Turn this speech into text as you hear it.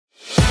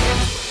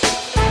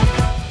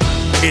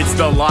It's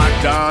the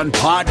Locked On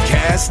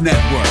Podcast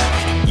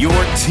Network, your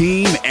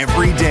team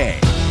every day.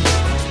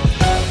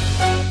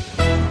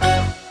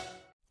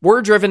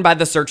 We're driven by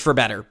the search for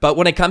better, but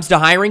when it comes to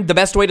hiring, the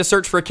best way to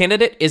search for a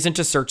candidate isn't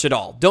to search at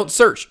all. Don't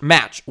search,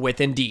 match with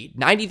Indeed.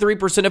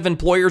 93% of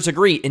employers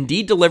agree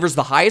Indeed delivers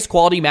the highest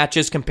quality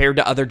matches compared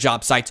to other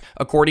job sites,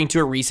 according to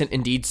a recent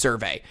Indeed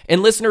survey.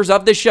 And listeners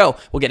of this show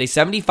will get a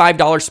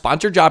 $75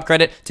 sponsored job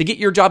credit to get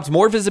your jobs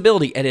more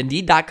visibility at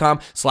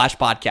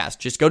Indeed.com/podcast.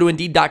 Just go to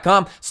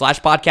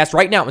Indeed.com/podcast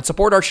right now and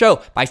support our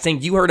show by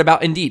saying you heard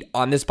about Indeed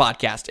on this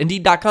podcast.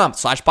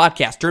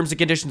 Indeed.com/podcast. Terms and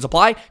conditions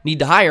apply. Need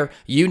to hire?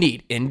 You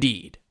need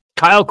Indeed.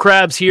 Kyle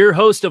Krabs here,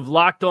 host of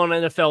Locked On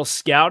NFL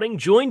Scouting.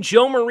 Join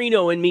Joe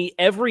Marino and me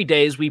every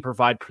day as we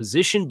provide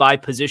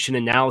position-by-position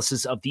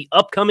analysis of the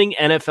upcoming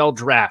NFL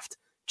Draft.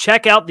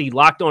 Check out the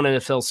Locked On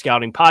NFL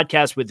Scouting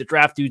podcast with the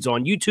Draft Dudes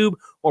on YouTube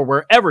or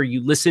wherever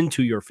you listen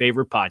to your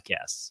favorite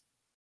podcasts.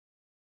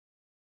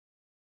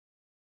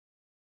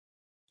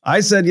 I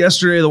said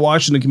yesterday the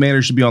Washington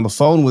Commanders should be on the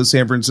phone with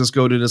San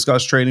Francisco to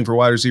discuss trading for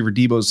wide receiver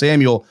Deebo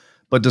Samuel,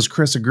 but does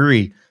Chris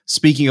agree?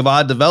 Speaking of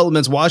odd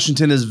developments,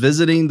 Washington is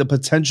visiting the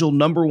potential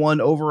number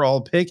 1 overall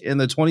pick in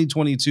the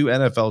 2022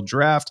 NFL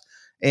Draft,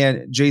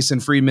 and Jason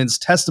Friedman's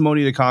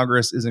testimony to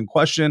Congress is in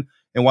question,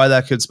 and why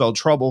that could spell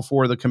trouble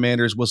for the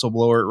Commanders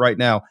whistleblower right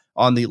now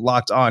on the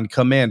Locked On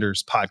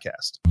Commanders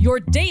podcast. Your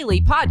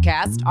daily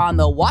podcast on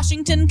the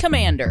Washington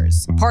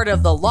Commanders, part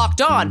of the Locked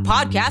On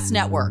Podcast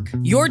Network,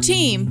 your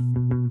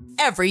team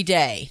every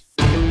day.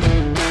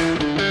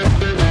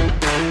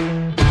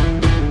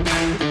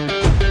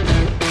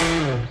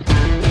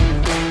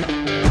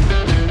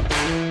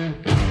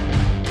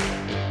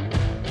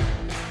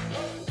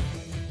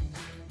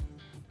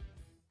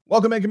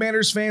 Welcome in,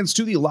 Commanders fans,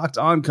 to the Locked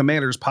On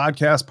Commanders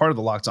podcast, part of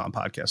the Locked On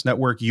Podcast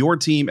Network, your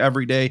team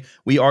every day.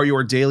 We are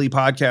your daily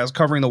podcast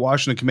covering the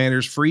Washington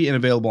Commanders, free and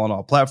available on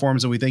all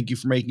platforms, and we thank you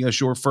for making us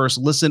your first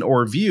listen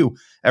or view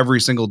every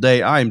single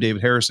day. I am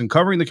David Harrison,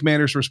 covering the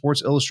Commanders for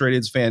Sports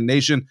Illustrated's Fan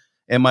Nation,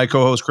 and my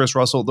co-host Chris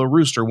Russell, the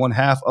Rooster, one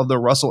half of the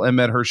Russell and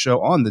Medhurst show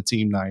on the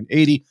Team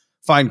 980.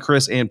 Find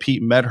Chris and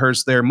Pete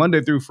Medhurst there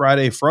Monday through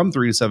Friday from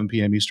 3 to 7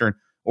 p.m. Eastern,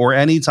 or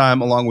anytime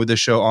along with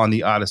this show on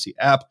the Odyssey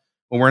app.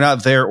 When we're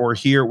not there or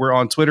here, we're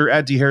on Twitter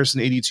at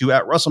DHarrison82,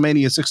 at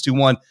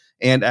WrestleMania621,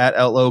 and at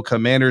LO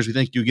Commanders. We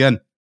thank you again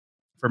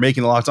for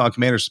making the Locked On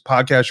Commanders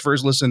podcast your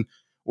first listen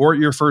or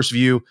your first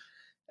view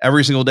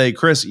every single day.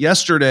 Chris,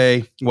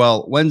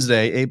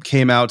 Wednesday, it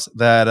came out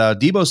that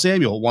Deebo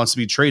Samuel wants to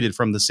be traded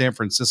from the San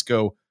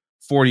Francisco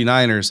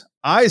 49ers.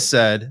 I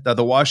said that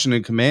the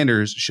Washington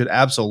Commanders should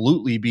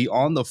absolutely be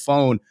on the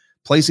phone,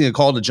 placing a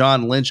call to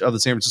John Lynch of the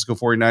San Francisco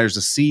 49ers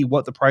to see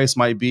what the price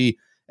might be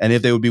and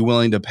if they would be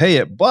willing to pay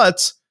it.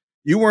 But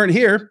you weren't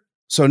here.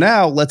 So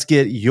now let's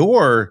get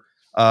your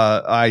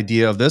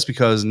idea of this,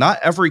 because not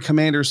every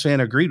Commanders fan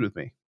agreed with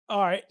me.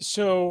 All right.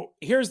 So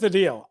here's the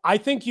deal. I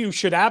think you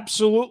should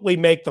absolutely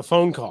make the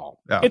phone call.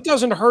 Yeah. It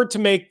doesn't hurt to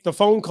make the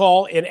phone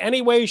call in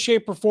any way,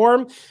 shape, or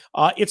form.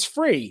 It's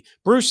free.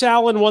 Bruce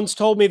Allen once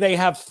told me they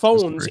have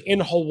phones in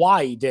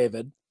Hawaii,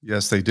 David.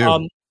 Yes, they do.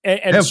 And they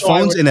have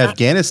phones in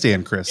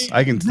Afghanistan, Chris.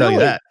 I can tell you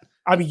that.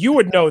 I mean, you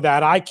would know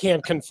that. I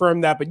can't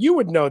confirm that, but you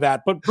would know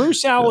that. But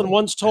Bruce Allen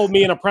once told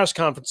me in a press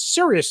conference,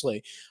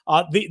 seriously,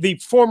 the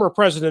former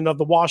president of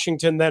the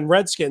Washington then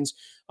Redskins,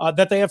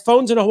 that they have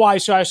phones in Hawaii.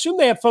 So I assume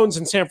they have phones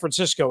in San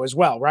Francisco as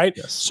well, right?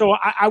 Yes. So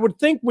I would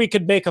think we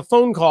could make a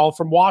phone call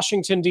from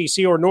Washington,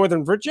 D.C. or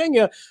Northern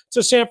Virginia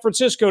to San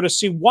Francisco to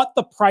see what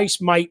the price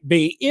might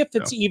be, if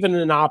it's even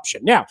an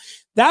option. Now,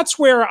 that's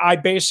where I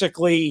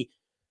basically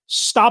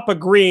stop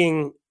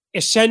agreeing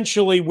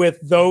essentially with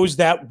those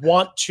that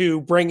want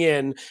to bring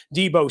in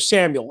Deebo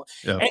Samuel.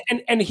 Yeah.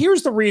 And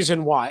here's the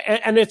reason why.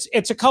 And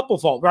it's a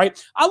couplefold,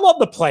 right? I love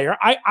the player.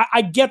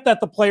 I get that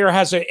the player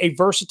has a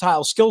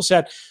versatile skill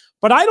set,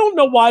 but I don't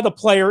know why the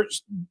player,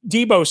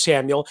 Deebo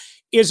Samuel,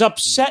 is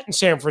upset in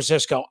San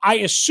Francisco. I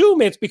assume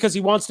it's because he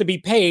wants to be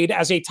paid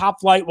as a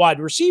top-flight wide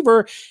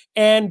receiver,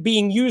 and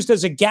being used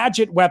as a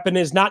gadget weapon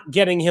is not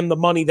getting him the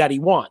money that he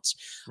wants.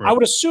 Right. I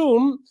would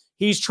assume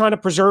he's trying to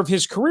preserve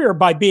his career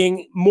by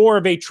being more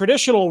of a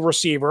traditional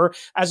receiver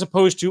as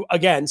opposed to,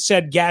 again,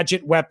 said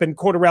gadget weapon,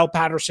 Cordarrelle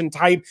Patterson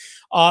type,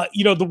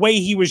 the way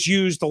he was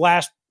used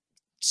the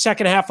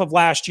second half of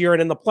last year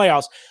and in the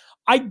playoffs.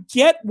 I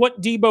get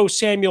what Deebo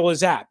Samuel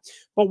is at,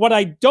 but what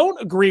I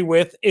don't agree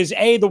with is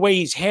the way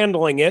he's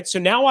handling it. So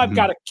now I've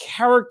got a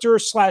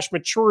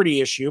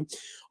character/maturity issue.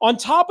 On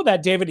top of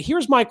that, David,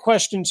 here's my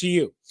question to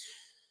you.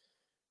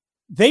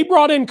 They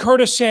brought in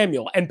Curtis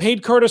Samuel and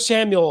paid Curtis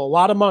Samuel a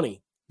lot of money.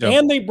 Yep.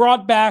 And they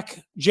brought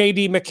back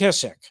J.D.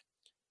 McKissick.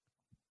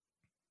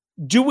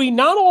 Do we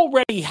not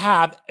already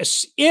have,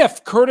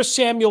 if Curtis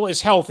Samuel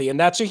is healthy, and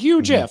that's a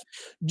huge if,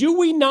 do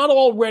we not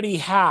already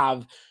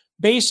have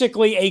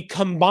basically a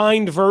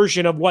combined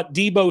version of what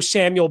Deebo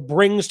Samuel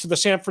brings to the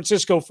San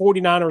Francisco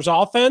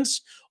 49ers offense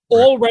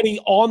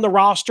already on the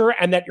roster,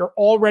 and that you're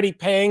already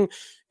paying,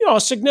 a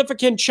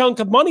significant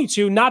chunk of money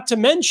to, not to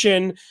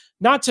mention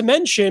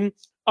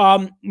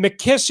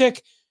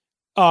McKissick,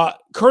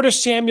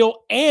 Curtis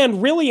Samuel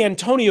and really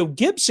Antonio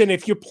Gibson,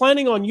 if you're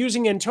planning on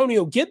using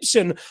Antonio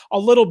Gibson a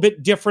little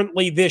bit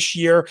differently this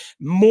year,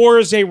 more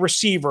as a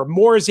receiver,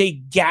 more as a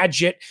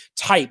gadget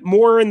type,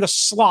 more in the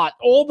slot,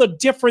 all the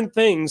different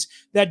things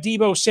that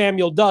Deebo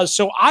Samuel does.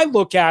 So I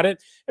look at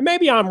it, and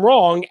maybe I'm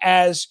wrong,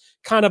 as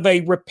kind of a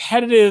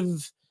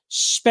repetitive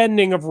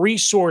spending of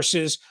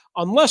resources,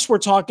 unless we're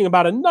talking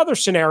about another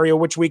scenario,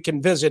 which we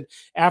can visit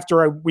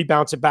after we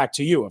bounce it back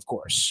to you, of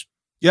course.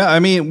 Yeah, I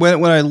mean,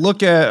 when I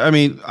look at,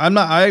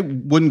 I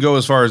wouldn't go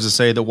as far as to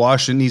say that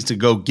Washington needs to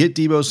go get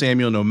Deebo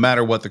Samuel no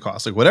matter what the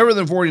cost. Like whatever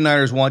the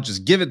 49ers want,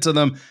 just give it to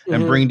them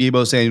and bring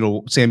Deebo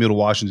Samuel to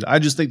Washington. I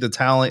just think the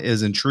talent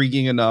is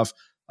intriguing enough.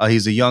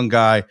 He's a young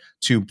guy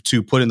to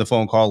put in the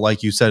phone call,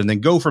 like you said, and then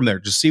go from there.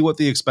 Just see what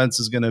the expense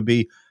is going to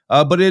be.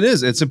 But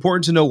it's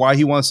important to know why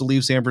he wants to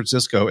leave San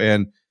Francisco.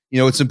 And,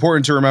 it's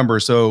important to remember.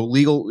 So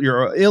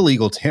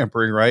illegal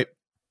tampering, right?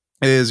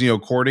 Is,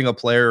 courting a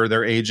player or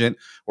their agent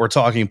or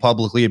talking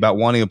publicly about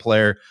wanting a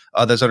player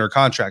that's under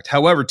contract.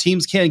 However,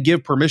 teams can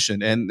give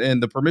permission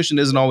and the permission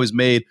isn't always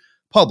made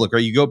public,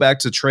 right? You go back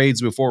to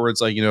trades before where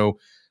it's like,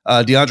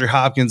 DeAndre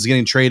Hopkins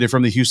getting traded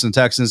from the Houston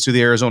Texans to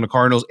the Arizona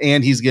Cardinals,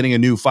 and he's getting a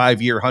new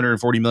 5-year,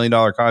 $140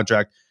 million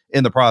contract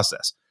in the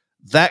process.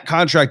 That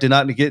contract did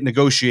not get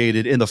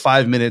negotiated in the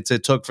 5 minutes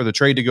it took for the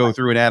trade to go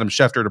through and Adam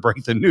Schefter to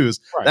break the news.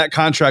 Right. That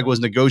contract was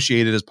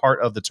negotiated as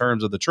part of the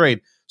terms of the trade.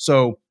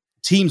 So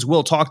teams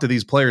will talk to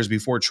these players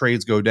before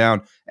trades go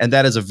down, and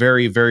that is a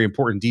very, very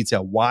important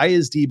detail. Why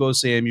is Deebo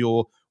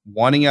Samuel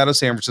wanting out of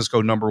San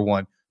Francisco, number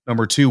one?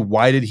 Number two,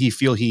 why did he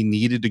feel he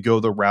needed to go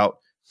the route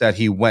that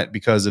he went?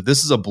 Because if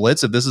this is a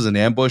blitz, if this is an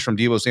ambush from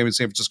Deebo Samuel,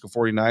 San Francisco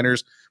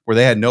 49ers, where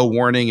they had no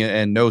warning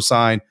and no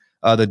sign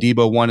that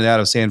Deebo wanted out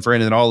of San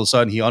Fran, and then all of a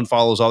sudden he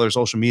unfollows all their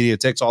social media,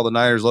 takes all the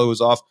Niners logos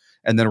off,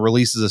 and then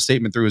releases a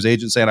statement through his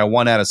agent saying, I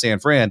want out of San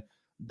Fran,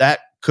 that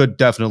could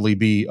definitely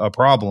be a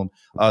problem.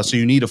 So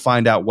you need to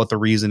find out what the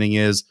reasoning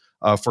is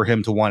for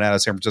him to want out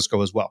of San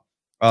Francisco as well.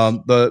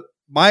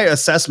 My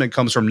assessment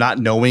comes from not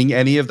knowing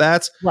any of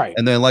that. Right.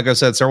 And then, like I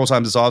said several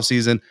times this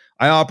offseason,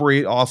 I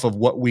operate off of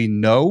what we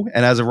know.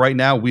 And as of right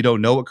now, we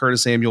don't know what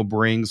Curtis Samuel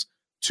brings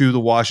to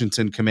the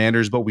Washington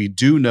Commanders, but we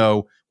do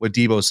know what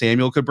Deebo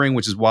Samuel could bring,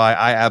 which is why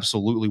I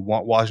absolutely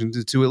want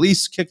Washington to at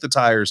least kick the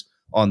tires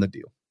on the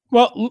deal.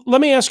 Well,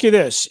 let me ask you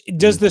this.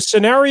 Does the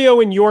scenario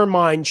in your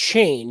mind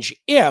change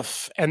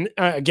if, and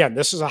again,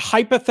 this is a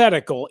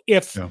hypothetical,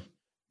 if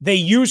they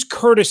use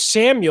Curtis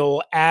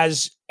Samuel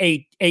as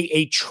a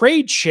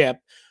trade chip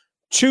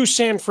to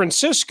San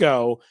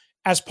Francisco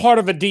as part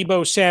of a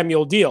Deebo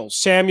Samuel deal,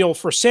 Samuel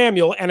for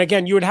Samuel. And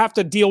again, you would have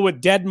to deal with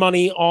dead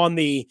money on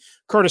the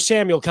Curtis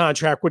Samuel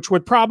contract, which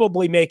would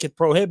probably make it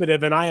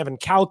prohibitive. And I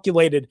haven't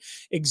calculated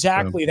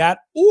exactly that.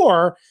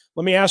 Or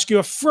let me ask you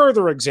a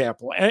further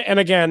example. And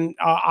again,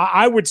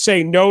 I would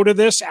say no to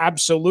this.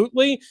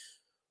 Absolutely.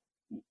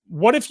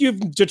 What if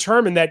you've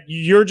determined that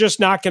you're just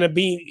not going to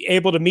be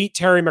able to meet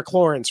Terry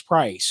McLaurin's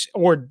price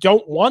or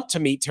don't want to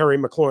meet Terry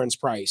McLaurin's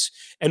price?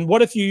 And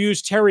what if you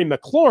use Terry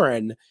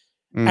McLaurin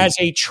as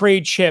a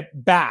trade chip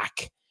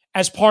back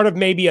as part of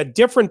maybe a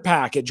different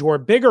package or a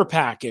bigger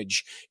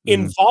package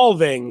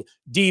involving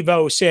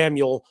Deebo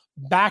Samuel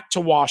back to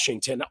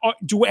Washington?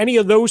 Do any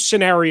of those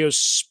scenarios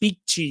speak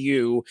to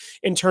you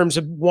in terms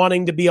of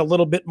wanting to be a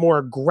little bit more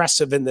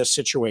aggressive in this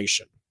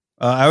situation?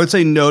 I would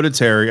say no to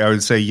Terry. I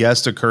would say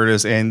yes to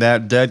Curtis. And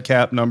that dead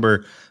cap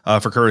number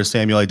for Curtis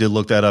Samuel, I did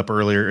look that up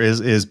earlier,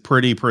 is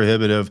pretty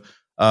prohibitive.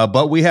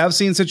 But we have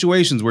seen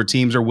situations where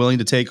teams are willing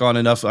to take on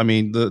enough. I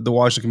mean, the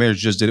Washington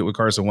Commanders just did it with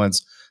Carson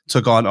Wentz,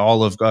 took on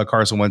all of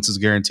Carson Wentz's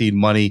guaranteed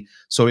money,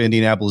 so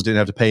Indianapolis didn't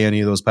have to pay any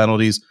of those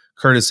penalties.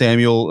 Curtis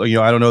Samuel,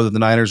 I don't know that the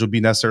Niners would be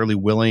necessarily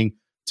willing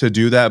to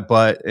do that,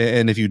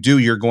 and if you do,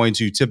 you're going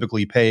to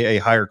typically pay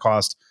a higher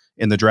cost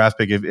in the draft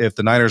pick. If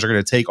the Niners are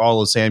going to take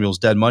all of Samuel's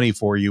dead money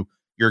for you,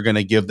 you're going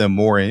to give them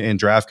more in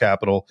draft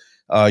capital,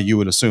 you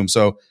would assume.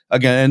 So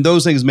again, and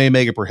those things may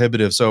make it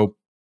prohibitive. So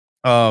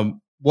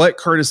what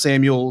Curtis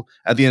Samuel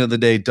at the end of the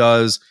day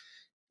does,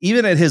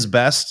 even at his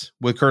best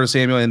with Curtis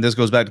Samuel, and this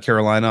goes back to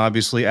Carolina,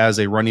 obviously, as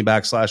a running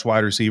back /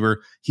 wide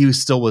receiver, he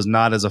still was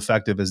not as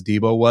effective as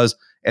Deebo was.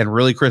 And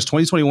really, Chris,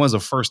 2021 is the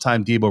first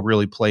time Deebo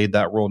really played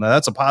that role. Now,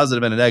 that's a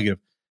positive and a negative.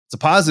 It's a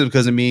positive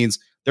because it means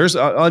there's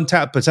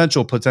untapped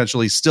potential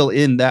potentially still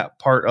in that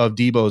part of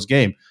Deebo's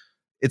game.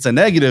 It's a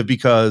negative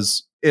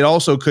because it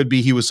also could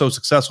be he was so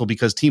successful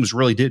because teams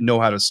really didn't know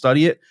how to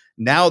study it.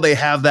 Now they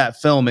have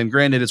that film, and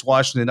granted, it's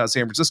Washington, not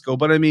San Francisco,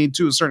 but I mean,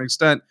 to a certain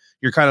extent,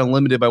 you're kind of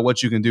limited by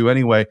what you can do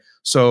anyway.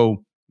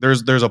 So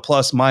there's a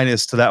plus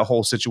minus to that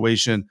whole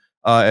situation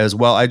as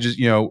well. I just,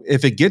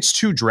 if it gets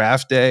to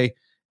draft day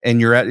and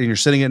you're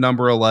sitting at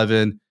number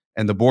 11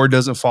 and the board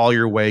doesn't fall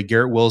your way,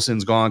 Garrett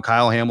Wilson's gone,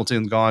 Kyle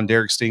Hamilton's gone,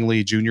 Derek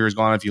Stingley Jr. is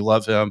gone if you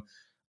love him.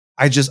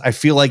 I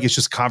feel like it's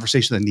just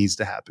conversation that needs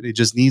to happen. It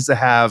just needs to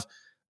have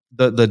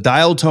the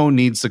dial tone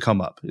needs to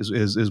come up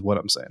is what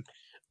I'm saying.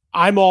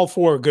 I'm all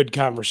for a good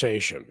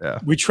conversation. Yeah.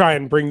 We try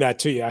and bring that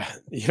to you,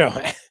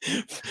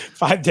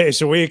 5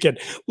 days a week. And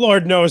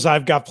Lord knows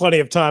I've got plenty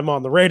of time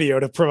on the radio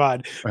to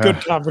provide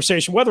good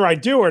conversation. Whether I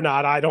do or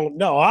not, I don't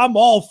know. I'm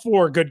all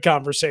for good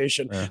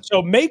conversation. Yeah.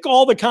 So make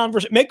all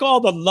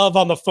the love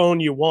on the phone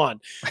you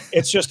want.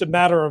 It's just a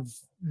matter of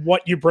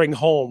what you bring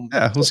home.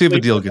 Yeah, we'll see if a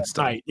deal gets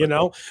done.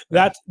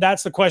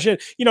 That's the question.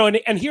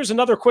 And here's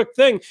another quick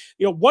thing.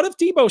 What if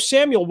Deebo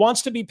Samuel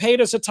wants to be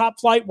paid as a top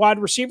flight wide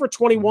receiver,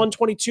 21,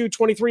 22,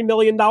 $23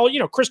 million,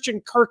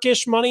 Christian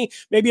Kirkish money,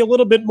 maybe a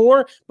little bit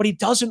more, but he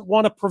doesn't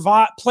want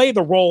to play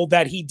the role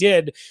that he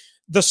did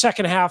the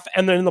second half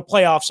and then in the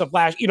playoffs of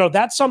last,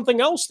 that's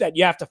something else that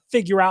you have to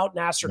figure out and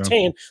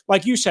ascertain. Yeah.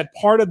 Like you said,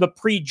 part of the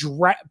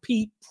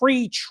pre-trade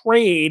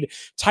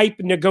type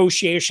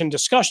negotiation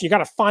discussion. You got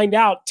to find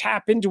out,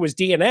 tap into his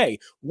DNA.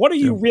 What are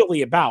you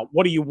really about?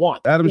 What do you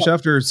want? Adam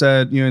Schefter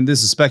said, and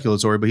this is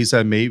speculatory, but he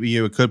said maybe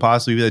it could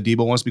possibly be that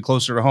Deebo wants to be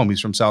closer to home.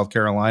 He's from South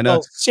Carolina.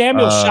 Well,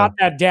 Samuel shot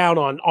that down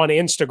on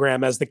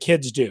Instagram as the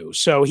kids do.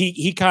 So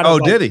he kind of. Oh,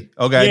 did he?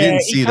 Okay, I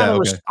didn't see that.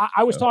 Okay.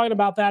 I was talking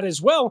about that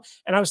as well,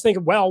 and I was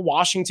thinking, well,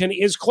 Washington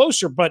is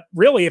closer, but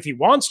really, if he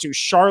wants to,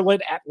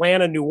 Charlotte,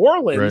 Atlanta, New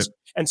Orleans. Right.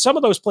 And some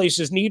of those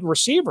places need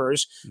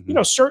receivers,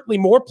 certainly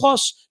more.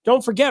 Plus,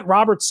 don't forget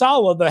Robert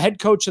Saleh, the head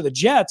coach of the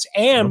Jets,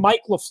 and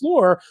Mike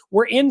LaFleur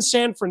were in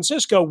San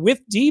Francisco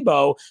with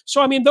Deebo.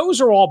 So, those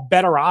are all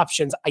better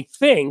options, I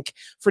think,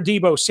 for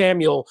Deebo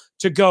Samuel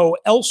to go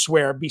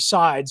elsewhere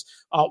besides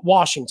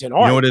Washington.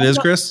 All right, what it is,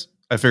 Chris?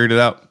 I figured it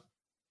out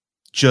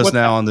just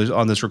now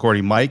on this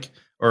recording.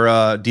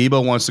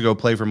 Deebo wants to go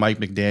play for Mike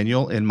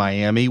McDaniel in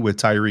Miami with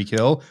Tyreek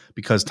Hill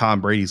because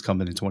Tom Brady's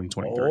coming in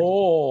 2023.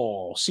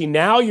 Oh, see,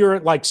 now you're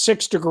at like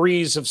 6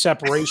 degrees of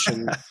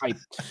separation type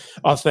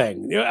of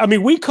thing.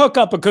 We cook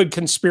up a good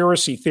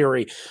conspiracy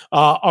theory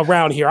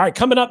around here. All right,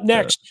 coming up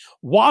next,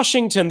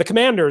 Washington, the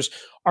Commanders,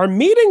 are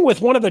meeting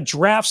with one of the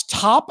draft's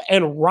top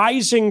and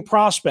rising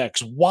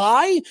prospects.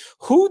 Why?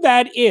 Who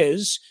that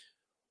is?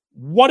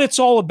 What it's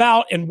all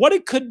about and what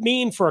it could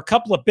mean for a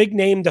couple of big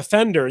name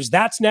defenders.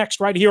 That's next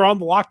right here on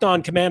the Locked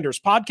On Commanders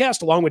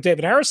podcast, along with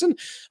David Harrison.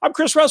 I'm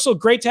Chris Russell.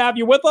 Great to have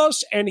you with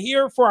us. And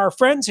here for our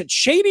friends at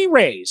Shady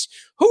Rays.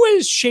 Who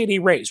is Shady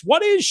Rays?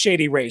 What is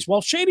Shady Rays?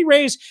 Well, Shady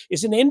Rays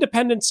is an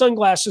independent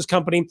sunglasses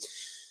company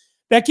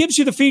that gives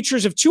you the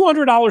features of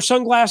 $200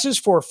 sunglasses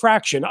for a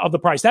fraction of the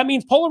price. That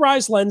means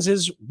polarized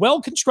lenses,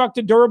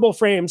 well-constructed durable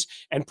frames,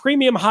 and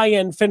premium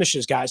high-end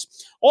finishes, guys.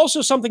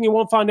 Also, something you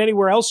won't find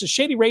anywhere else is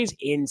Shady Rays'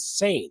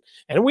 insane,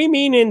 and we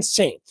mean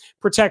insane,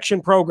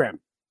 protection program.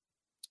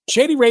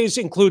 Shady Rays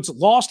includes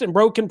lost and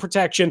broken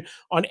protection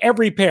on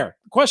every pair.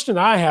 The question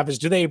I have is,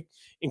 do they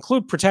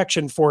include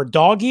protection for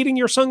dog eating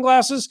your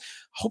sunglasses?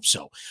 Hope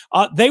so.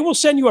 They will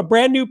send you a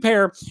brand new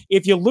pair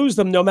if you lose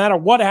them, no matter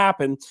what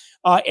happened.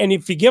 And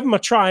if you give them a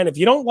try, and if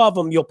you don't love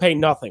them, you'll pay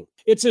nothing.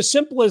 It's as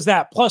simple as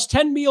that. Plus,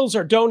 10 meals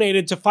are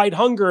donated to fight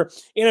hunger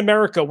in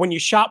America when you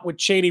shop with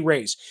Shady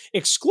Rays.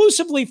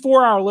 Exclusively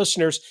for our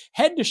listeners,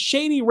 head to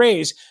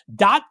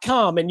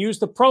ShadyRays.com and use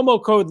the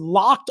promo code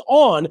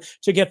LOCKEDON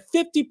to get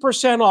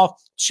 50%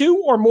 off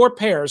 2 or more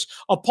pairs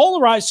of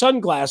polarized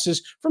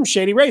sunglasses from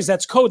Shady Rays.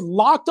 That's code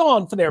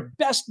LOCKEDON for their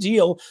best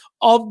deal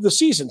of the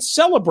season.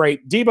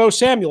 Celebrate Deebo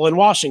Samuel in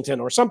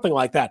Washington or something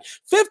like that.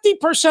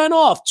 50%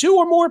 off 2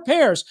 or more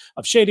pairs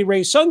of Shady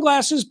Rays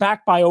sunglasses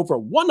backed by over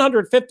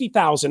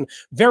 150,000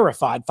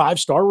 verified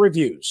 5-star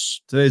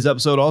reviews. Today's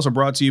episode also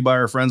brought to you by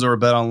our friends over at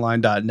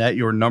betonline.net,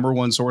 your number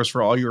one source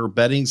for all your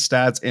betting,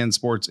 stats, and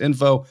sports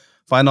info.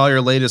 Find all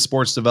your latest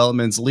sports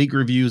developments, league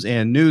reviews,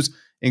 and news,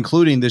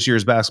 including this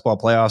year's basketball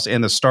playoffs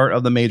and the start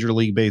of the Major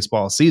League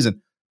Baseball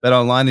season.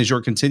 BetOnline is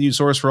your continued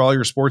source for all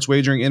your sports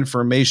wagering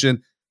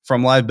information,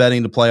 from live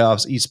betting to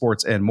playoffs,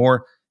 esports, and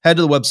more. Head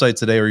to the website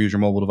today or use your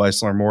mobile device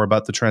to learn more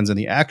about the trends and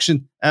the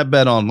action at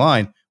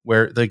BetOnline,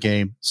 where the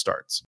game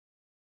starts.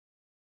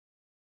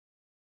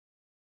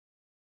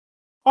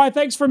 All right,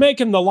 thanks for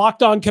making the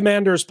Locked On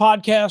Commanders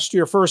podcast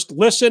your first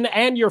listen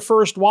and your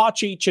first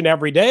watch each and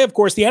every day. Of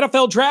course, the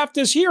NFL draft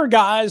is here,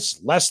 guys.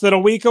 Less than a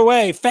week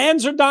away.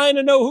 Fans are dying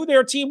to know who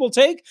their team will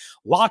take.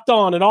 Locked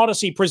On and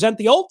Odyssey present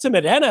the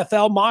ultimate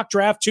NFL mock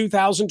draft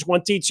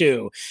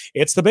 2022.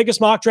 It's the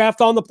biggest mock draft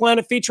on the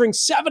planet, featuring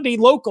 70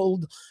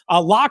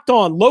 Locked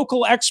On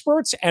local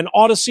experts and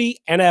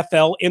Odyssey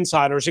NFL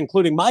insiders,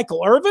 including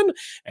Michael Irvin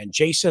and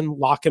Jason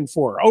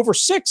Lockenfor. Over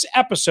 6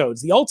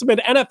 episodes, the ultimate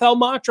NFL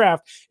mock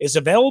draft is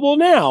available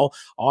now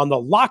on the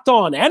Locked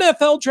On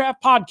NFL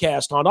Draft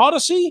podcast on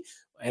Odyssey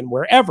and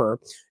wherever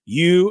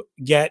you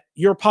get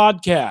your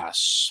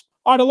podcasts.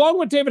 All right, along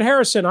with David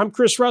Harrison, I'm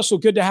Chris Russell.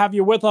 Good to have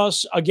you with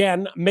us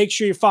again. Make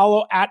sure you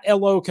follow at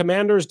LO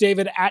Commanders,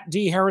 David at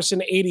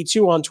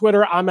DHarrison82 on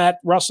Twitter. I'm at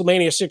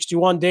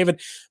WrestleMania621.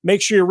 David,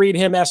 make sure you read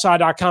him,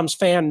 SI.com's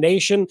Fan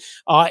Nation.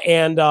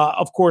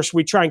 Of course,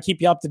 we try and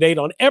keep you up to date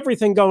on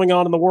everything going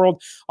on in the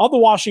world of the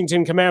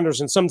Washington Commanders,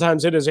 and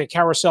sometimes it is a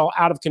carousel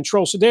out of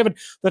control. So, David,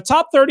 the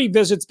top 30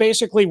 visits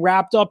basically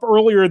wrapped up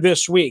earlier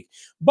this week.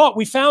 But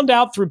we found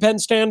out through Ben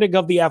Standing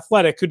of The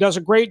Athletic, who does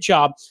a great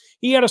job,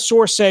 he had a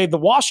source say the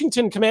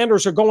Washington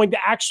Commanders are going to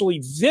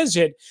actually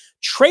visit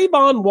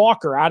Travon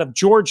Walker out of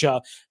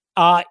Georgia.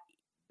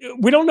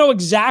 We don't know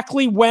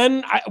exactly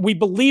when. We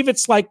believe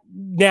it's like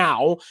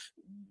now,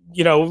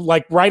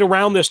 like right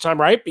around this time,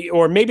 right?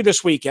 Or maybe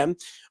this weekend.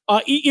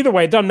 Either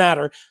way, it doesn't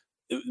matter.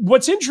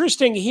 What's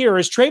interesting here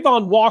is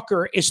Travon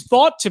Walker is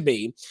thought to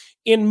be,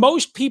 in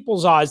most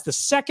people's eyes, the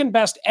second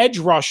best edge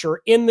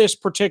rusher in this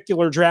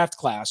particular draft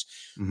class.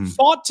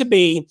 Thought to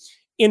be,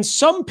 in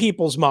some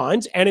people's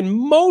minds, and in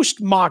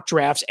most mock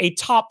drafts, a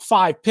top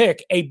 5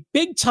 pick, a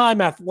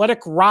big-time athletic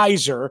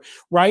riser,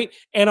 right?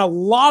 And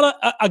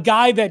a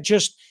guy that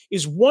just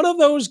is one of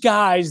those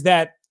guys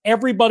that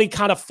everybody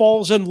kind of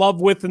falls in love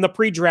with in the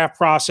pre-draft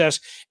process,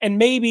 and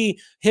maybe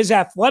his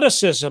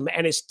athleticism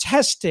and his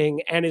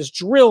testing and his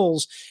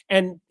drills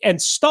and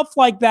stuff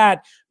like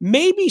that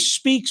maybe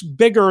speaks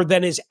bigger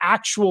than his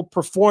actual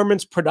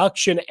performance,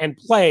 production, and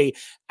play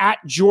at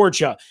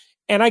Georgia.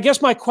 And I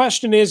guess my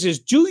question is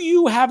do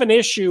you have an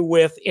issue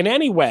with, in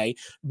any way,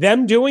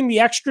 them doing the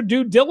extra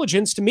due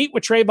diligence to meet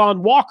with Travon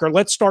Walker?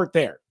 Let's start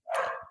there.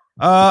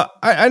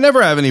 I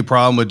never have any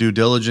problem with due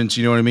diligence,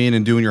 you know what I mean,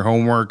 and doing your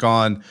homework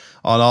on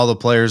all the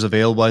players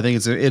available. I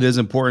think it is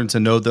important to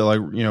note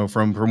that,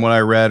 from what I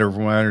read or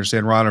from what I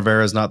understand, Ron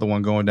Rivera is not the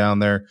one going down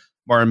there.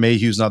 Martin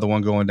Mayhew's not the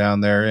one going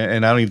down there,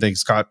 and I don't even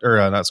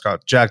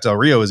think Jack Del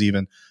Rio is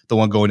even the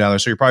one going down there.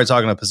 So you're probably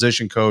talking a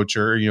position coach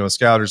or a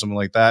scout or something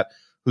like that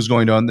who's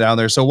going down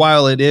there. So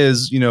while it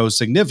is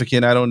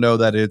significant, I don't know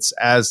that it's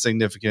as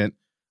significant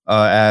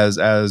as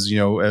a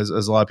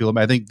lot of people.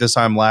 I think this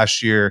time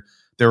last year,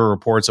 there were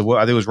reports of I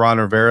think it was Ron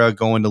Rivera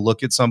going to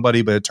look at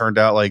somebody, but it turned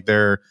out like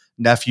their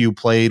nephew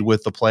played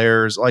with the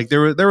players. Like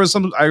there was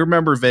some, I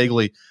remember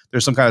vaguely,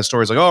 there's some kind of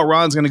stories like, oh,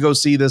 Ron's going to go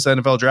see this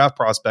NFL draft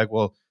prospect.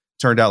 Well,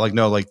 turned out like,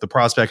 no, like the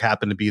prospect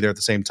happened to be there at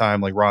the same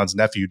time. Like Ron's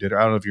nephew did.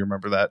 I don't know if you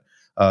remember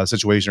that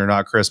situation or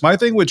not, Chris. My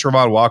thing with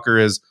Travon Walker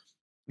is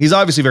he's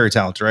obviously very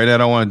talented, right? I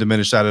don't want to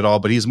diminish that at all,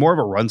 but he's more of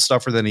a run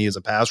stuffer than he is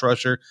a pass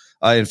rusher.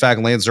 In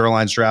fact, Lance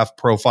Zierlein's draft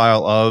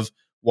profile of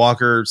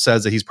Walker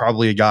says that he's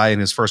probably a guy in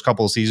his first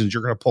couple of seasons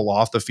you're going to pull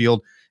off the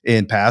field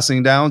in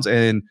passing downs.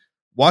 And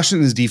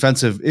Washington's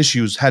defensive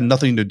issues had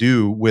nothing to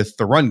do with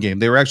the run game.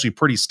 They were actually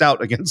pretty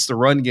stout against the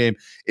run game.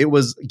 It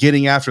was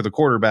getting after the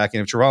quarterback.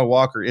 And if Travon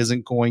Walker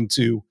isn't going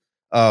to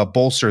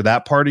bolster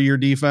that part of your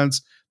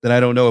defense, then I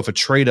don't know if a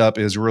trade up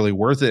is really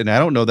worth it. And I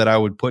don't know that I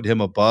would put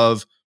him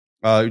above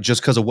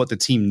just because of what the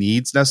team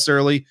needs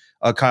necessarily,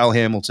 Kyle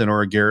Hamilton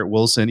or a Garrett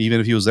Wilson,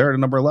 even if he was there at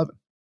number 11.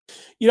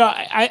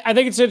 I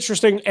think it's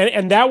interesting,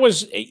 and that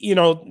was,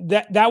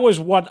 that was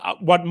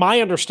what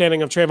my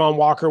understanding of Travon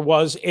Walker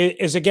was,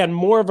 is again,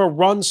 more of a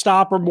run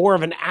stopper, more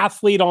of an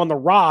athlete on the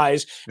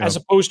rise, as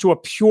opposed to a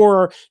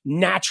pure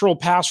natural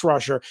pass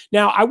rusher.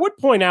 Now, I would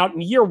point out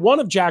in year one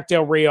of Jack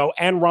Del Rio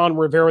and Ron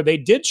Rivera, they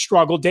did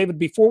struggle. David,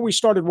 before we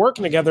started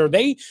working together,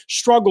 they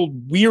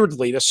struggled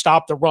weirdly to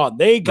stop the run.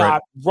 They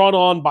got run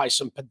on by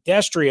some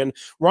pedestrian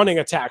running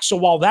attacks. So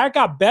while that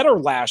got better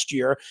last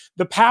year,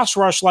 the pass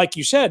rush, like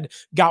you said,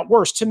 got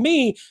worse. To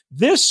me,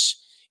 this,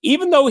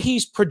 even though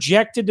he's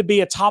projected to be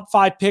a top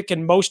 5 pick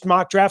in most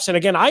mock drafts, and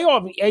again, I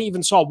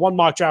even saw one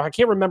mock draft, I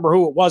can't remember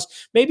who it was,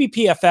 maybe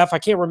PFF, I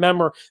can't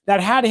remember,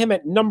 that had him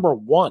at number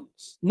one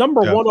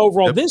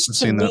overall. Yep, this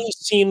to me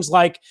seems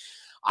like,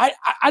 I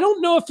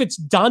don't know if it's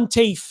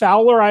Dante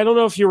Fowler. I don't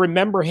know if you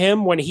remember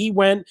him when he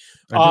went,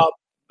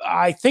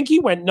 I think he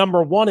went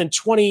number 1 in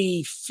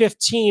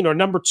 2015 or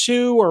number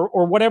 2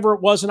 or whatever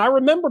it was. And I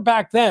remember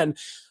back then,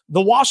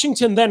 the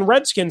Washington then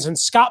Redskins and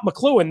Scott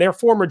McCloughan, their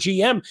former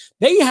GM,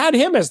 they had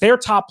him as their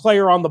top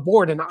player on the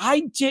board, and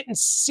I didn't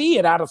see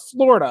it out of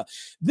Florida.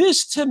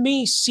 This, to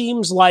me,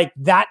 seems like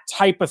that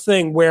type of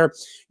thing where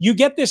you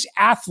get this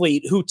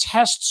athlete who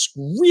tests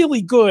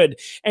really good,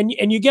 and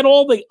you get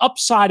all the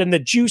upside and the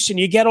juice, and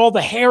you get all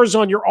the hairs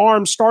on your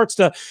arm starts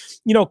to,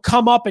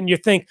 come up, and you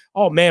think,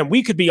 oh, man,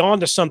 we could be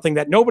onto something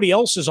that nobody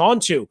else is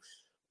onto.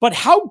 But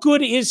how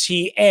good is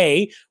he,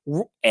 A,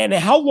 and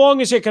how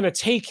long is it going to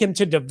take him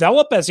to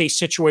develop as a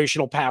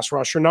situational pass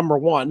rusher, number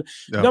one?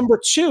 Yeah. Number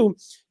two,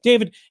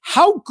 David,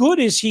 how good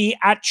is he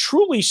at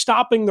truly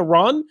stopping the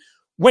run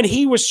when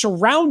he was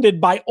surrounded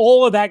by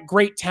all of that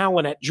great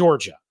talent at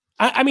Georgia?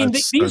 I mean,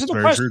 these are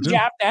the questions you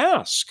have to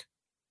ask.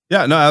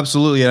 Yeah, no,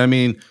 absolutely. And I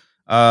mean,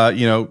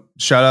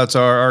 shout out to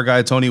our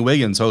guy, Tony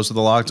Wiggins, host of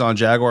the Locked On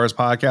Jaguars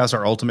podcast,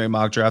 our ultimate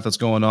mock draft that's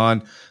going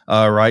on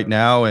right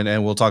now.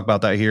 And we'll talk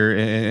about that here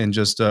in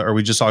just, or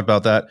we just talked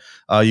about that.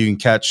 You can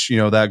catch,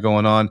 that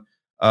going on.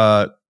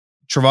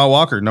 Travon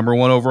Walker, number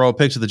 1 overall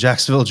pick to the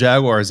Jacksonville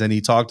Jaguars. And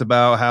he talked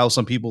about how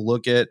some people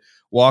look at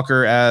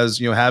Walker as,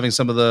 having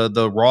some of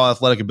the raw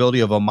athletic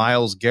ability of a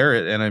Myles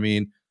Garrett. And I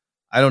mean,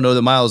 I don't know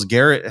that Myles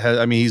Garrett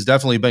he's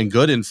definitely been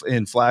good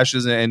in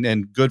flashes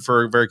and good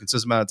for a very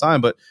consistent amount of time,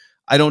 but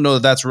I don't know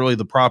that that's really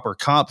the proper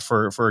comp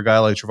for a guy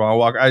like Travon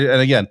Walker.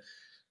 And again,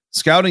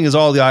 scouting is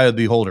all the eye of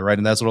the beholder, right?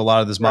 And that's what a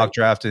lot of this mock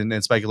draft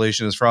and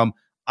speculation is from.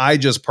 I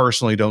just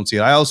personally don't see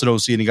it. I also don't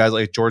see any guys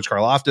like George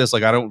Karlaftis.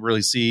 Like I don't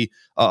really see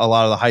a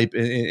lot of the hype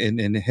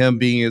in him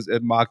being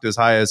mocked as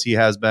high as he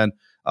has been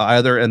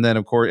either. And then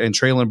of course, and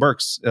Traylon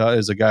Burks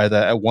is a guy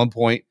that at one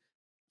point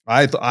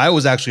I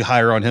was actually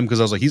higher on him because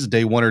I was like, he's a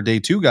day one or day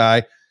two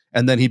guy.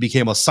 And then he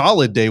became a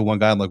solid day one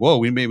guy. I'm like, whoa,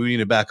 we need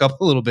to back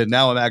up a little bit.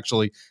 Now I'm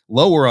actually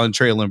lower on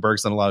Traylon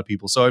Burks than a lot of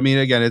people. So, I mean,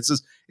 again,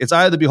 it's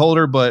eye of the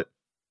beholder, but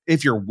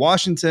if you're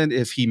Washington,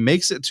 if he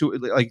makes it to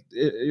like,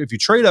 if you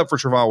trade up for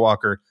Travon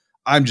Walker,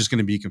 I'm just going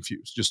to be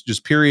confused.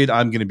 Just period.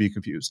 I'm going to be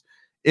confused.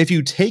 If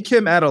you take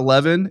him at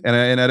 11,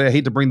 and I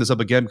hate to bring this up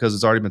again because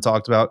it's already been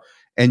talked about,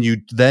 and you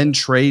then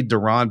trade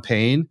Daron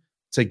Payne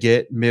to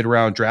get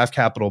mid-round draft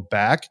capital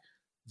back,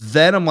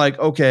 then I'm like,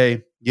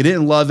 okay, you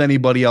didn't love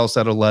anybody else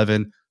at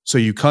 11. So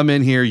you come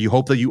in here, you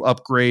hope that you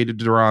upgrade to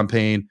Daron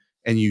Payne,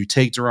 and you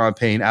take Daron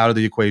Payne out of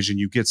the equation.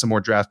 You get some more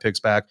draft picks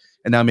back,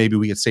 and now maybe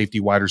we get safety,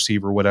 wide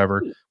receiver,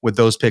 whatever with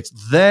those picks.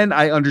 Then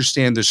I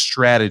understand the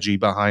strategy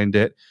behind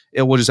it.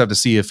 We'll just have to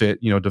see if it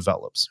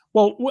develops.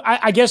 Well,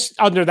 I guess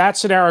under that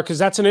scenario, because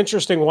that's an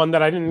interesting one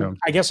that I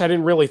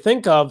didn't really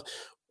think of.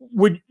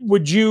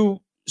 Would you?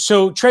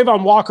 So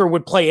Travon Walker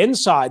would play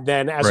inside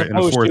then, as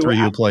opposed to 4-3,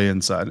 you play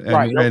inside, and,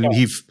 right? Okay. And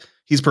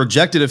he's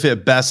projected to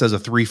fit best as a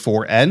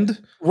 3-4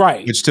 end,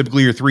 right? Which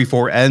typically your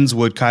 3-4 ends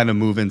would kind of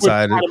move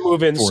inside.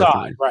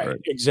 Right?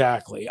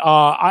 Exactly.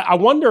 I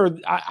wonder.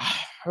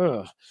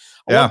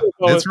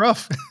 It's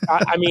rough.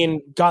 I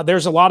mean, God,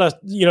 there's a lot of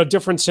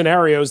different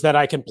scenarios that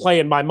I can play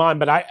in my mind,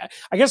 but I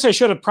guess I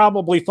should have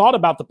probably thought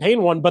about the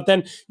Payne one. But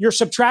then you're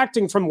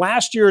subtracting from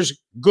last year's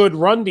good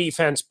run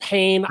defense,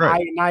 Payne,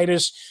 right,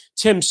 Ioannidis,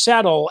 Tim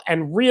Settle,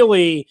 and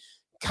really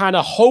kind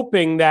of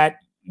hoping that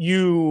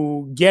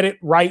you get it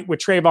right with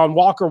Travon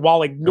Walker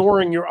while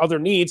ignoring your other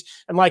needs.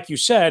 And like you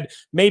said,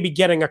 maybe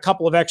getting a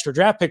couple of extra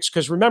draft picks.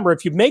 Because remember,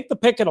 if you make the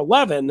pick at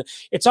 11,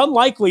 it's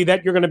unlikely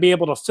that you're going to be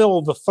able to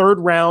fill the 3rd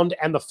round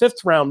and the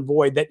 5th round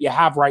void that you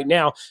have right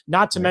now,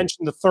 not to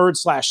mention the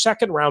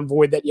 3rd/2nd round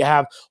void that you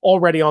have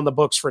already on the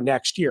books for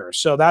next year.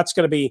 So that's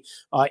going to be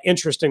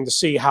interesting to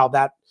see how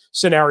that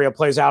scenario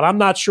plays out. I'm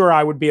not sure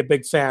I would be a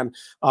big fan,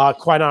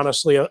 quite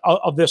honestly,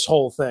 of this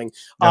whole thing.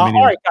 All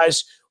right,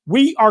 guys.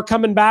 We are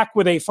coming back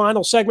with a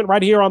final segment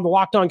right here on the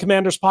Locked On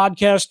Commanders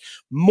podcast.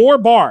 More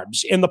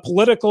barbs in the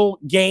political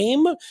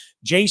game.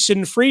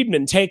 Jason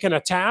Friedman taken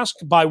a task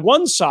by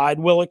one side.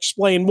 We'll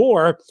explain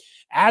more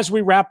as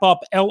we wrap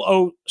up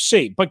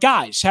LOC. But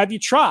guys, have you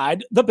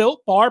tried the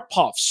Built Bar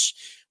Puffs?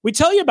 We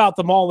tell you about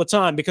them all the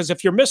time because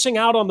if you're missing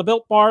out on the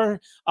Built Bar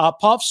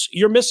Puffs,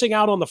 you're missing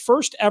out on the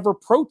first ever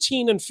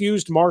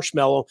protein-infused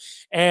marshmallow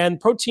and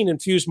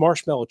protein-infused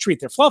marshmallow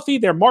treat. They're fluffy,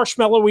 they're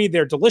marshmallowy,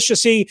 they're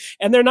delicious-y,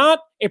 and they're not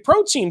a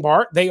protein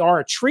bar. They are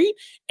a treat.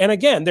 And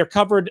again, they're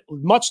covered,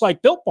 much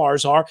like Built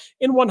Bars are,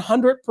 in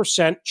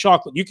 100%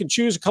 chocolate. You can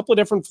choose a couple of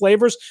different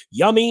flavors: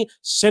 yummy,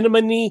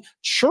 cinnamony,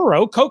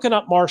 churro,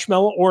 coconut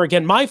marshmallow, or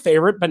again, my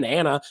favorite,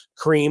 banana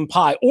cream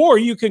pie. Or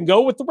you can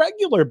go with the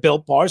regular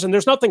Built Bars, and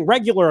there's nothing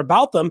regular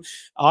about them.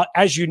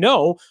 As you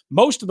know,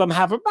 most of them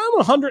have about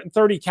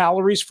 130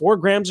 calories, 4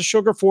 grams of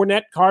sugar, 4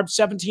 net carbs,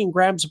 17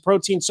 grams of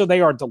protein. So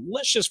they are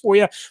delicious for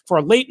you for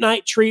a late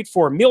night treat,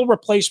 for a meal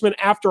replacement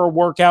after a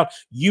workout.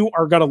 You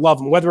are going to love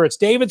them. Whether it's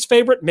David's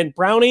favorite mint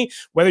brownie,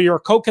 whether you're a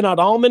coconut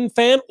almond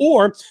fan,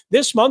 or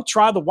this month,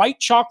 try the white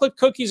chocolate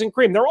cookies and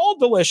cream. They're all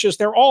delicious.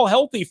 They're all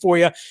healthy for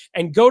you.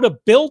 And go to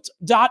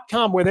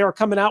built.com where they're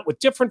coming out with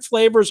different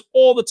flavors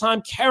all the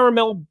time.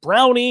 Caramel,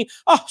 brownie.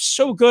 Oh,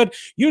 so good.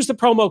 Use the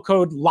promo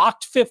code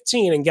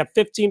LOCKED15 and get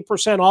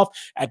 15% off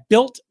at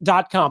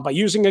built.com by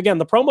using, again,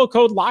 the promo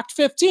code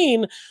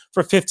LOCKED15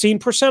 for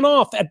 15%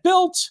 off at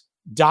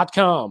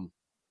built.com.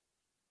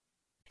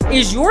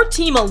 Is your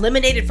team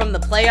eliminated from the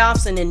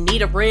playoffs and in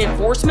need of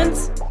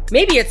reinforcements?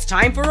 Maybe it's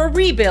time for a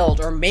rebuild,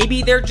 or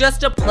maybe they're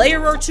just a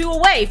player or two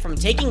away from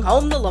taking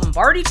home the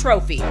Lombardi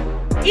Trophy.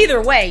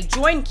 Either way,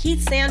 join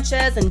Keith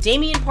Sanchez and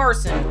Damian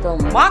Parson for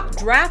Mock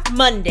Draft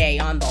Monday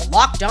on the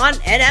Locked On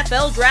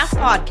NFL Draft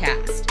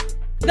Podcast.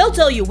 They'll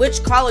tell you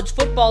which college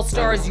football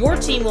stars your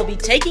team will be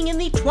taking in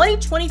the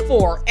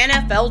 2024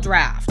 NFL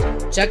Draft.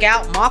 Check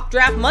out Mock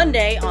Draft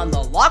Monday on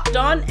the Locked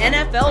On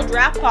NFL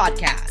Draft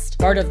Podcast,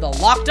 part of the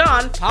Locked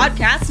On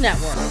Podcast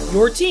Network,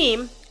 your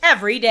team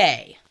every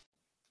day.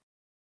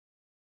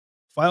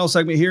 Final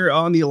segment here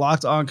on the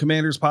Locked On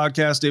Commanders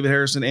podcast. David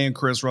Harrison and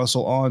Chris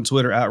Russell on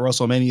Twitter at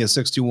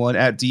RussellMania621,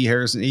 at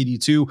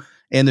DHarrison82,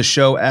 and the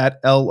show at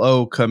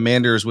LO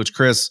Commanders, which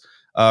Chris,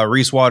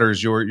 Reese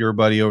Waters, your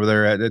buddy over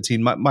there at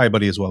Team, my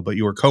buddy as well, but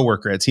your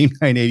coworker at Team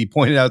 980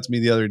 pointed out to me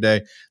the other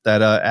day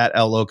that at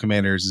LO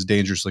Commanders is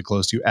dangerously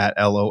close to at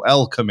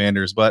LOL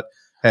Commanders. But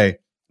hey,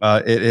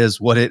 it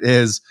is what it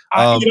is.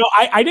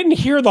 I didn't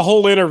hear the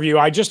whole interview.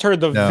 I just heard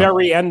the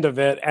very end of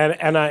it,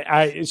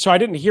 and so I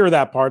didn't hear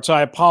that part. So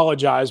I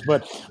apologize,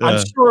 but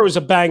I'm sure it was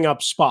a bang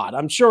up spot.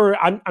 I'm sure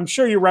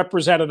you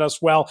represented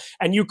us well,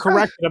 and you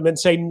corrected him and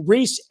saying,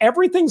 Reese,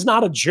 everything's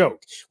not a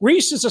joke.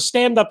 Reese is a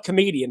stand up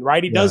comedian,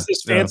 right? He does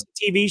this fancy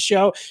TV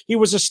show. He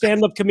was a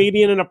stand up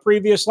comedian in a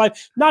previous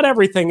life. Not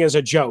everything is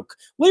a joke.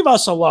 Leave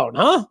us alone,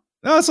 huh?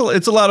 No,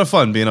 it's a lot of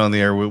fun being on the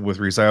air with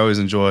Reese. I always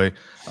enjoy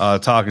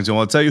talking to him.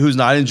 I'll tell you who's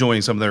not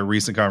enjoying some of their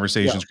recent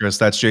conversations, Chris.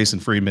 That's Jason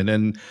Friedman.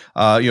 And,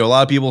 a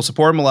lot of people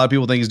support him. A lot of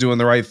people think he's doing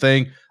the right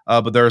thing.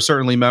 But there are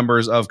certainly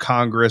members of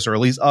Congress, or at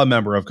least a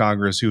member of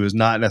Congress, who is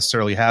not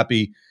necessarily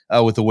happy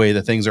with the way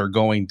that things are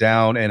going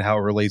down and how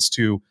it relates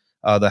to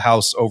the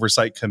House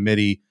Oversight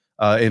Committee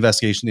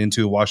investigation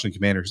into the Washington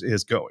Commanders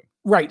is going.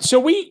 Right. So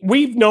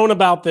we've known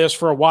about this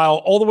for a while,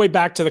 all the way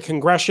back to the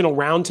Congressional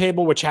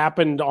Roundtable, which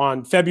happened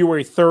on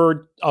February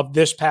 3rd of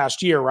this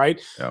past year,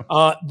 right?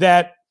 Yeah.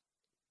 That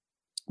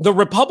the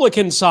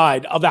Republican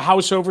side of the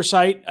House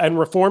Oversight and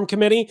Reform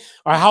Committee,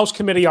 or House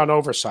Committee on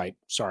Oversight,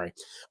 sorry,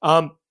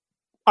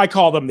 I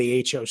call them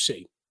the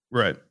HOC.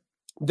 Right.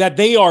 That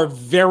they are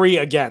very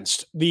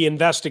against the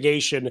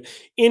investigation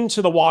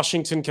into the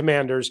Washington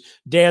Commanders,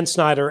 Dan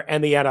Snyder,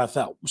 and the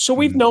NFL. So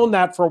we've known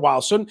that for a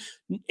while. So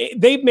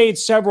they've made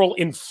several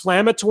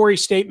inflammatory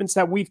statements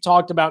that we've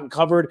talked about and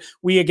covered.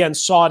 We, again,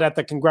 saw it at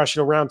the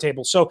Congressional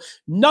Roundtable. So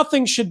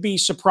nothing should be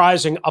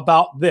surprising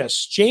about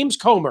this. James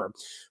Comer,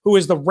 who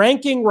is the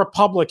ranking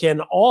Republican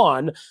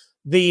on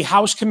the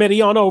House Committee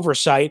on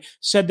Oversight,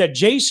 said that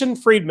Jason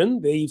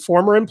Friedman, the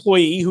former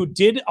employee who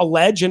did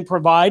allege and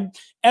provide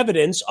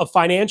evidence of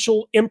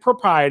financial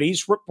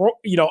improprieties,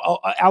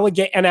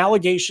 and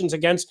allegations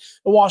against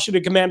the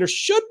Washington Commanders,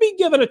 should be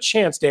given a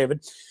chance,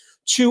 David,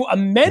 to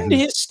amend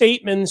his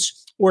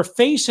statements or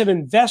face an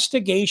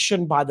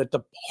investigation by the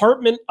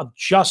Department of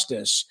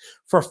Justice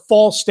for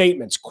false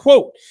statements.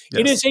 Quote,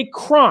 It is a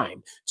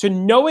crime to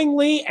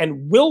knowingly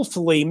and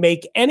willfully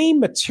make any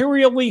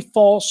materially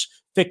false,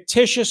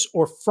 fictitious,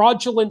 or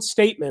fraudulent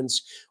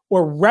statements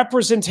or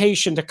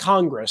representation to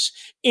Congress,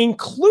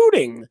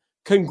 including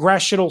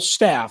congressional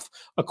staff,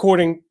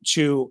 according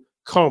to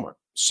Comer.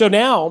 So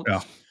now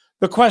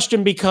the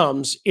question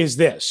becomes, is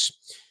this?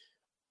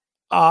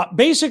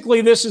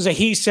 Basically, this is a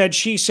he said,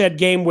 she said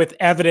game with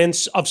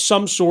evidence of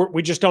some sort.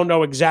 We just don't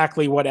know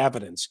exactly what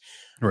evidence.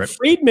 Right.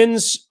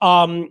 Friedman's,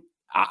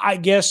 I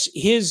guess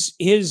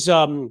his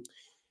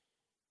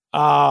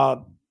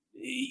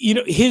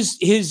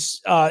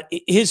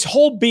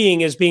whole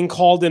being is being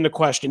called into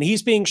question.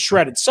 He's being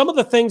shredded. Some of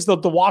the things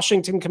that the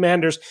Washington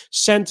Commanders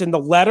sent in the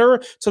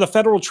letter to the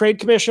Federal Trade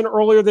Commission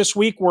earlier this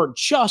week were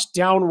just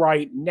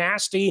downright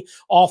nasty,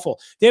 awful.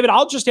 David,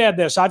 I'll just add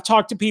this. I've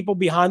talked to people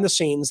behind the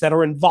scenes that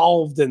are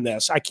involved in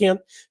this. I can't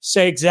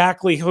say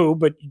exactly who,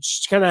 but you're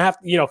just going to have,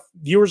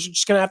 viewers are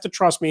just going to have to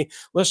trust me.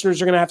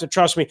 Listeners are going to have to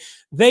trust me.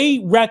 They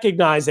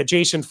recognize that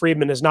Jason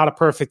Friedman is not a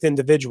perfect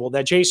individual,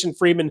 that Jason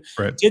Friedman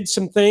did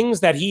some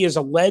things that he is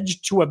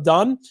alleged to have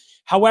done.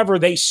 However,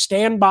 they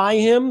stand by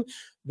him.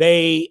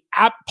 They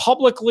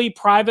publicly,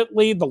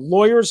 privately, the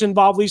lawyers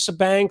involved, Lisa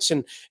Banks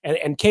and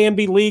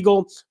KMB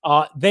Legal,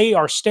 they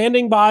are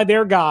standing by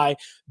their guy.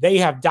 They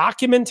have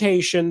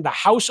documentation. The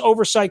House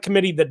Oversight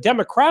Committee, the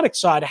Democratic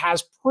side,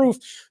 has proof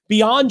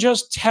beyond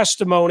just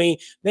testimony.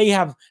 They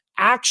have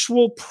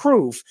actual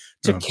proof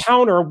to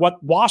counter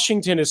what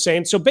Washington is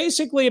saying. So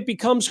basically, it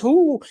becomes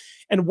who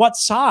and what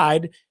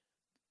side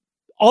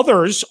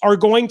others are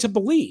going to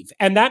believe.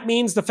 And that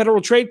means the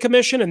Federal Trade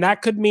Commission, and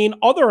that could mean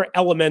other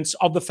elements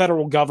of the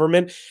federal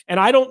government. And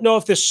I don't know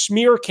if this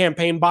smear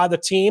campaign by the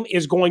team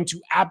is going to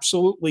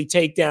absolutely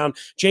take down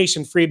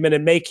Jason Friedman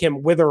and make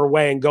him wither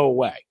away and go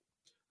away.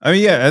 I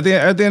mean, at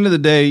the end of the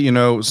day,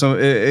 so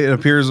it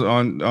appears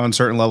on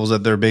certain levels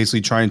that they're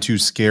basically trying to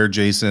scare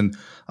Jason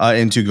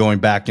into going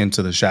back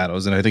into the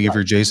shadows. And I think if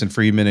you're Jason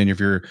Friedman and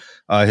if you're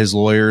his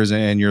lawyers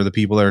and you're the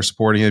people that are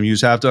supporting him, you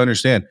just have to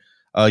understand,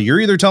 you're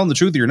either telling the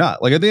truth or you're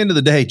not. Like, at the end of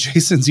the day,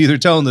 Jason's either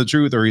telling the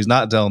truth or he's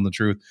not telling the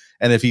truth.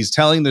 And if he's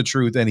telling the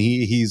truth and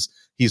he's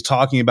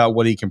talking about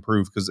what he can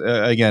prove, because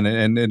again,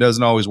 and it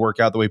doesn't always work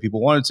out the way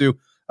people want it to.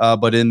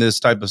 But in this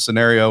type of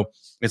scenario,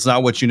 it's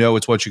not what you know,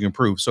 it's what you can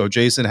prove. So if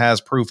Jason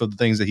has proof of the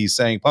things that he's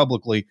saying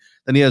publicly,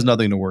 then he has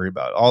nothing to worry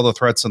about. All the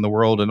threats in the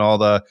world and all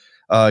the,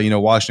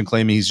 Washington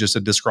claiming he's just a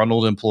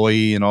disgruntled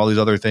employee and all these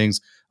other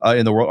things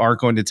in the world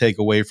aren't going to take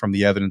away from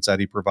the evidence that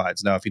he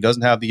provides. Now, if he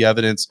doesn't have the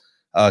evidence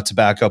to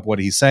back up what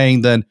he's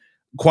saying, then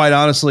quite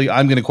honestly,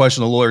 I'm going to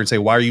question the lawyer and say,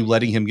 why are you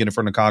letting him get in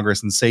front of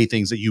Congress and say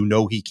things that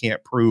he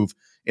can't prove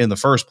in the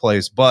first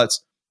place? But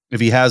if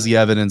he has the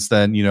evidence,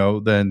 then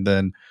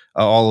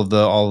all of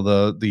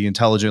the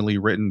intelligently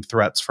written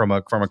threats from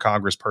a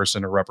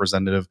congressperson or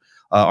representative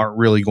aren't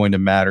really going to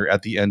matter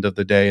at the end of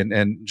the day.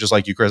 And just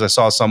like you, Chris, I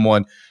saw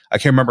someone, I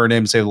can't remember her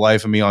name to save the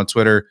life of me on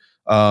Twitter,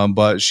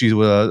 but she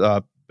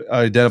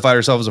identified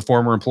herself as a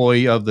former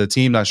employee of the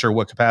team. Not sure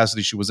what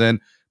capacity she was in,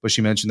 but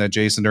she mentioned that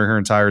Jason, during her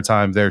entire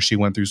time there, she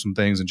went through some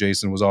things, and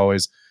Jason was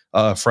always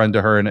a friend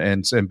to her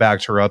and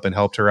backed her up and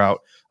helped her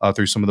out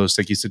through some of those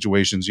sticky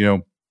situations.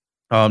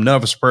 None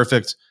of us are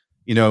perfect.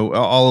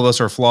 All of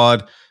us are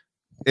flawed.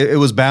 It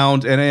was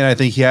bound. And I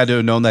think he had to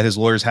have known that his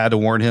lawyers had to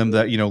warn him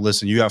that,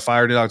 listen, you got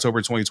fired in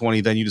October 2020.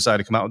 Then you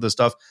decided to come out with this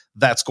stuff.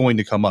 That's going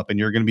to come up and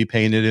you're going to be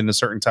painted in a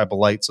certain type of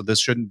light. So this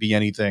shouldn't be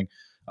anything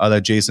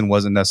that Jason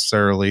wasn't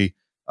necessarily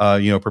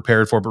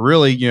prepared for. But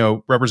really,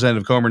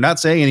 Representative Comer not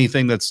saying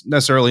anything that's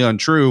necessarily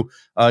untrue.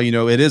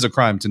 It is a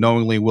crime to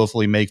knowingly,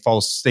 willfully make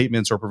false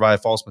statements or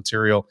provide false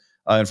material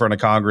in front of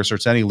Congress or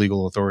to any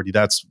legal authority.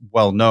 That's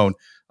well known.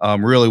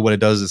 Really, what it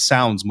does is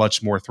sounds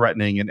much more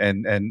threatening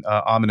and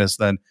ominous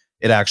than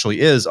it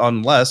actually is,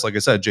 unless, like I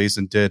said,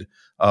 Jason did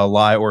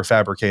lie or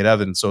fabricate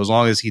evidence. So as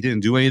long as he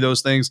didn't do any of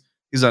those things,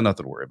 he's got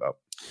nothing to worry about.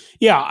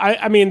 Yeah,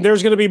 I mean,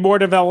 there's going to be more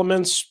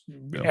developments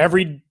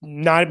maybe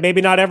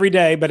not every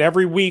day, but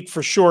every week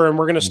for sure. And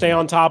we're going to stay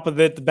on top of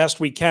it the best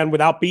we can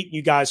without beating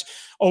you guys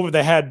over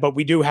the head. But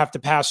we do have to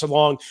pass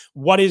along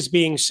what is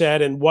being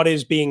said and what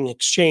is being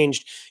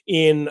exchanged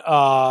in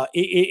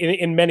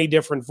many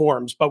different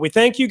forms. But we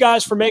thank you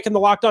guys for making the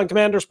Locked On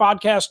Commanders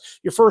podcast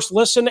your first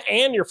listen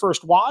and your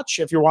first watch.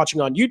 If you're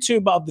watching on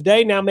YouTube of the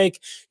day, now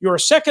make your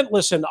second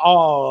listen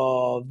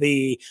of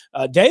the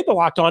day, the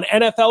Locked On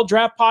NFL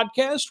Draft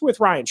podcast with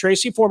Ryan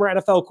Tracy, former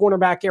NFL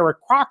cornerback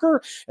Eric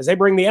Crocker, as they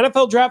bring the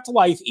NFL draft to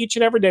life each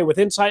and every day with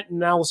insight and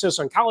analysis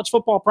on college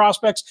football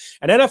prospects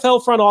and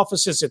NFL front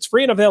offices. It's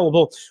free and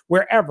available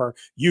wherever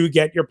you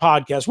get your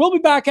podcast. We'll be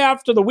back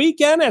after the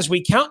weekend as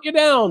we count you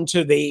down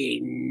to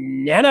the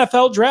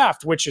NFL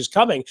draft, which is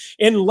coming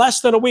in less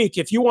than a week.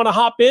 If you want to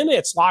hop in,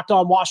 it's Locked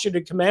On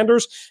Washington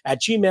Commanders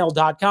at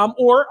gmail.com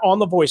or on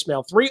the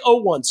voicemail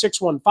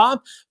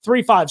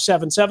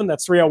 301-615-3577.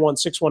 That's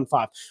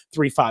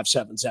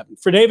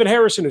 301-615-3577. For David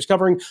Harrison, who's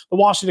covering the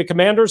Washington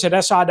Commanders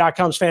at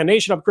SI.com's Fan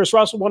Nation, I'm Chris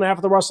Russell, one half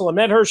of the Russell and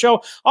Medhurst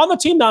Show on the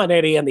Team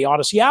 980 and the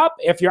Odyssey app.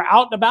 If you're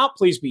out and about,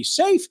 please be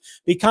safe,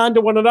 be kind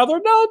to one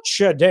another. Don't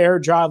you dare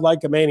drive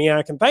like a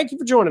maniac. And thank you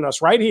for joining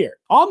us right here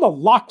on the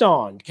Locked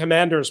On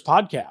Commanders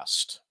podcast.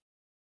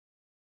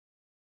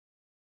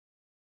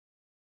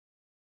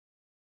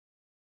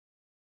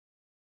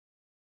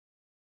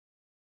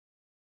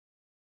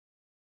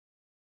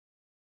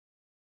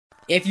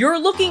 If you're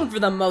looking for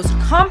the most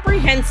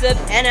comprehensive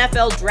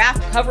NFL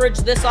draft coverage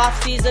this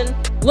offseason,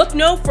 look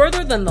no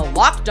further than the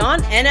Locked On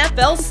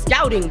NFL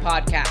Scouting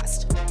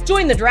Podcast.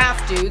 Join the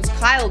draft dudes,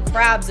 Kyle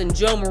Krabs and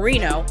Joe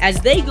Marino,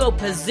 as they go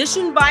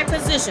position by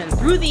position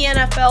through the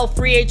NFL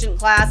free agent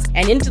class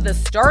and into the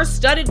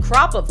star-studded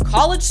crop of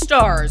college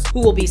stars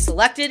who will be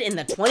selected in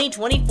the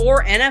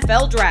 2024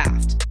 NFL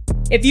Draft.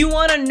 If you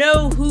want to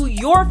know who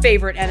your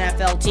favorite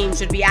NFL team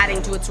should be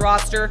adding to its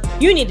roster,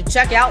 you need to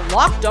check out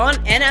Locked On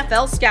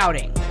NFL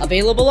Scouting,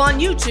 available on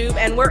YouTube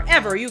and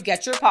wherever you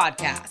get your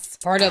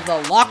podcasts. Part of the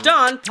Locked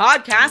On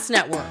Podcast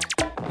Network,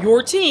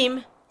 your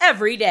team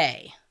every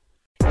day.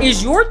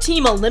 Is your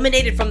team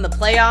eliminated from the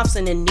playoffs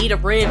and in need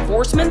of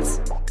reinforcements?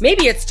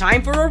 Maybe it's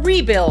time for a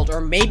rebuild, or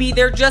maybe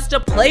they're just a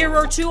player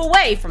or two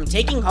away from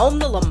taking home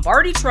the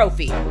Lombardi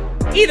Trophy.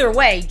 Either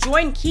way,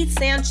 join Keith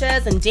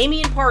Sanchez and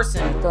Damian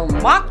Parson for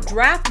Mock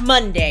Draft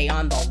Monday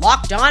on the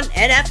Locked On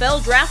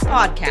NFL Draft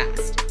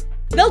Podcast.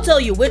 They'll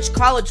tell you which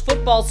college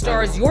football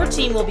stars your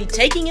team will be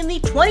taking in the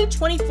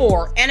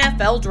 2024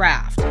 NFL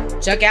Draft.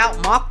 Check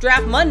out Mock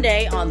Draft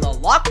Monday on the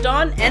Locked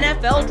On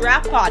NFL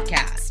Draft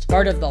Podcast,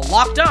 part of the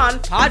Locked On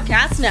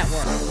Podcast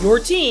Network, your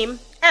team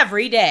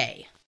every day.